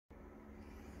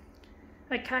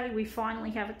Okay, we finally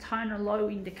have a toner low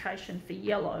indication for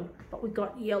yellow, but we've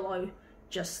got yellow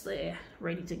just there,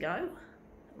 ready to go.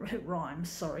 It rhymes,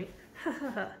 sorry.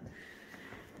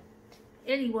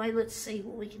 Anyway, let's see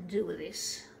what we can do with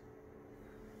this.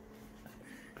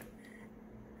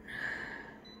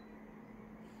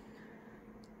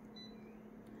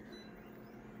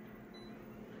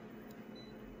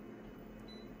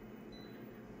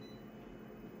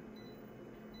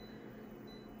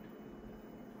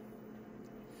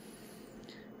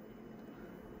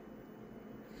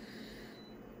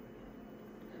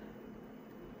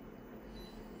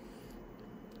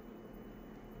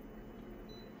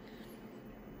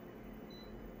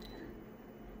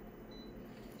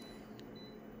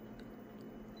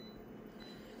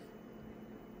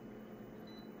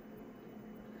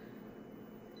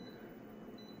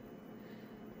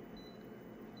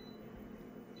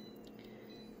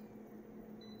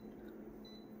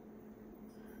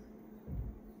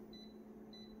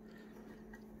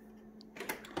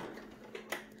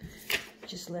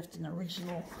 Just left an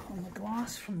original on the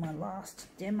glass from my last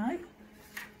demo,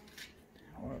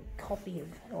 or a copy of,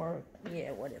 or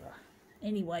yeah, whatever.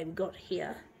 Anyway, we've got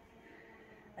here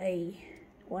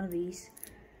one of these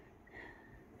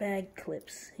bag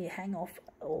clips. You hang off,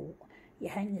 or you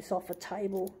hang this off a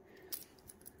table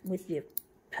with your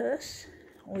purse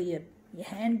or your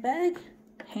handbag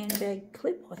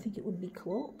clip, I think it would be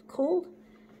called.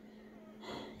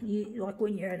 You, like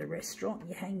when you're at a restaurant,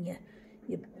 you hang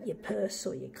your purse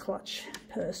or your clutch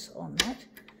purse on that.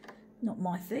 Not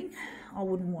my thing. I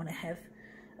wouldn't want to have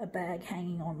a bag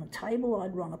hanging on the table.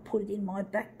 I'd want to put it in my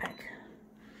backpack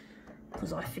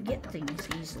because I forget things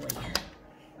easily.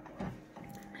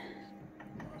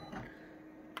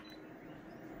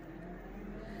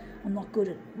 I'm not good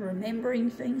at remembering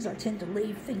things. I tend to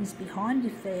leave things behind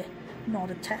if they're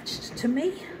not attached to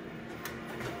me.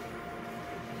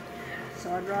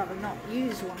 So I'd rather not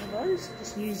use one of those,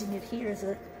 just using it here as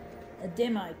a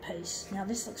demo piece. Now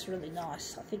this looks really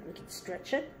nice. I think we can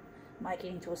stretch it, make it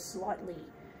into a slightly,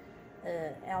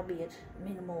 albeit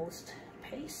minimalist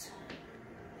piece.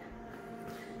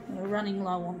 And we're running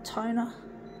low on toner.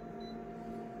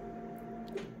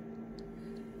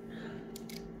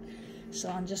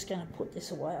 So I'm just going to put this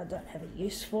away. I don't have a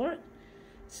use for it.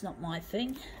 It's not my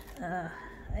thing.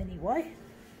 Anyway.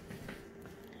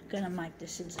 Going to make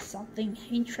this into something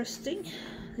interesting,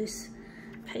 this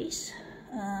piece.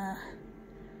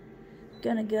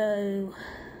 Going to go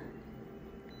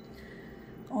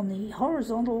on the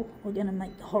horizontal. We're going to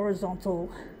make the horizontal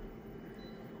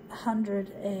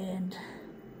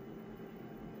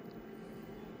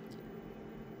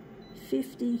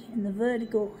 150 and the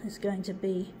vertical is going to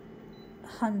be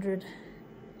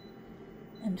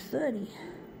 130.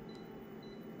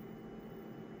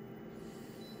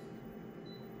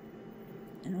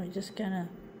 And we're just going to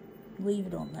leave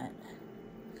it on that.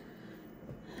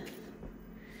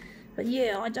 But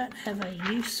yeah, I don't have a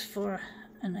use for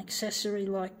an accessory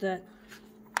like that.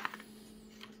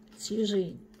 It's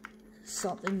usually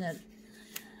something that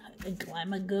a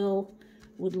glamour girl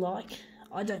would like.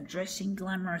 I don't dress in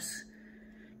glamorous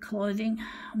clothing.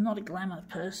 I'm not a glamour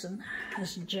person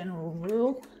as a general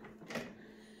rule.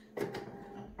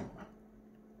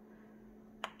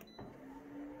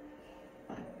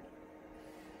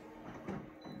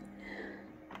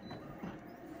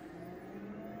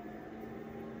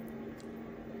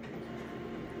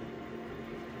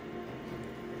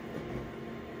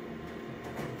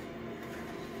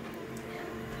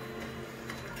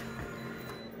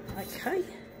 Okay,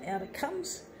 out it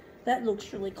comes. That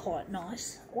looks really quite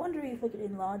nice. I wonder if we could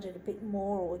enlarge it a bit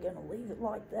more, or we're going to leave it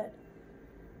like that.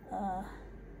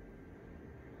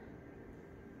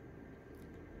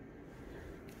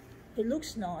 It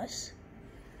looks nice.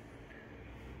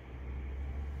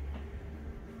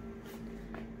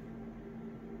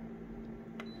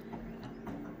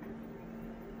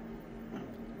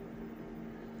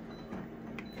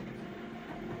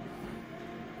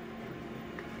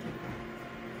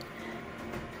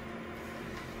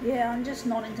 Yeah, I'm just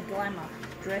not into glamour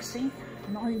dressing.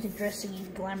 I'm not into dressing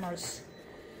in glamorous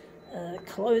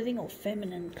clothing or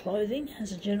feminine clothing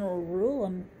as a general rule.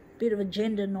 I'm a bit of a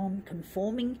gender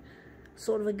non-conforming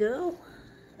sort of a girl,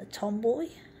 a tomboy,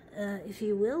 if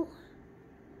you will.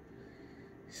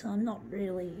 So I'm not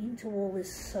really into all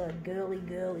this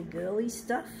girly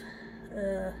stuff.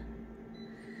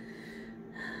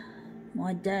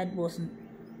 My dad wasn't,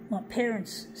 my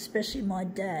parents, especially my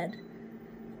dad,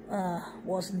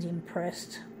 wasn't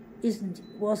impressed.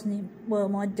 Well,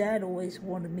 my dad always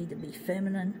wanted me to be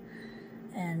feminine,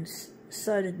 and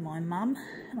so did my mum.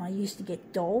 And I used to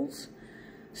get dolls.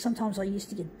 Sometimes I used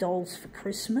to get dolls for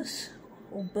Christmas,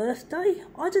 or birthday.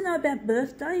 I don't know about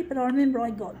birthday, but I remember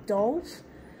I got dolls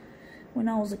when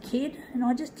I was a kid, and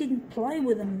I just didn't play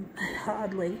with them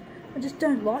hardly. I just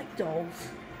don't like dolls.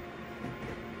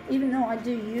 Even though I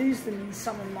do use them in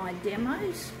some of my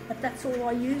demos, but that's all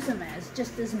I use them as,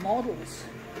 just as models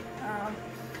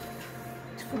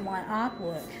for my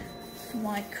artwork, for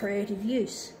my creative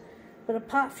use. But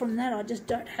apart from that, I just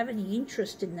don't have any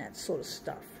interest in that sort of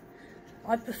stuff.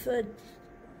 I prefer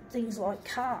things like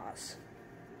cars,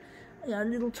 you know,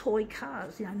 little toy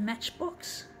cars, you know,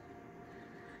 Matchbox.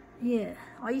 Yeah,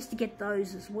 I used to get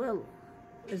those as well,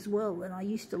 and I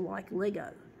used to like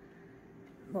Lego,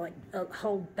 like a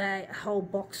whole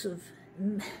box of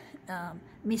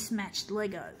mismatched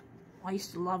Lego. I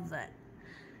used to love that.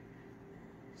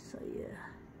 So yeah.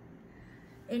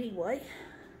 Anyway,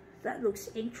 that looks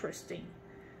interesting.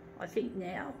 I think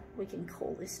now we can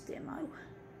call this demo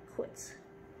quits.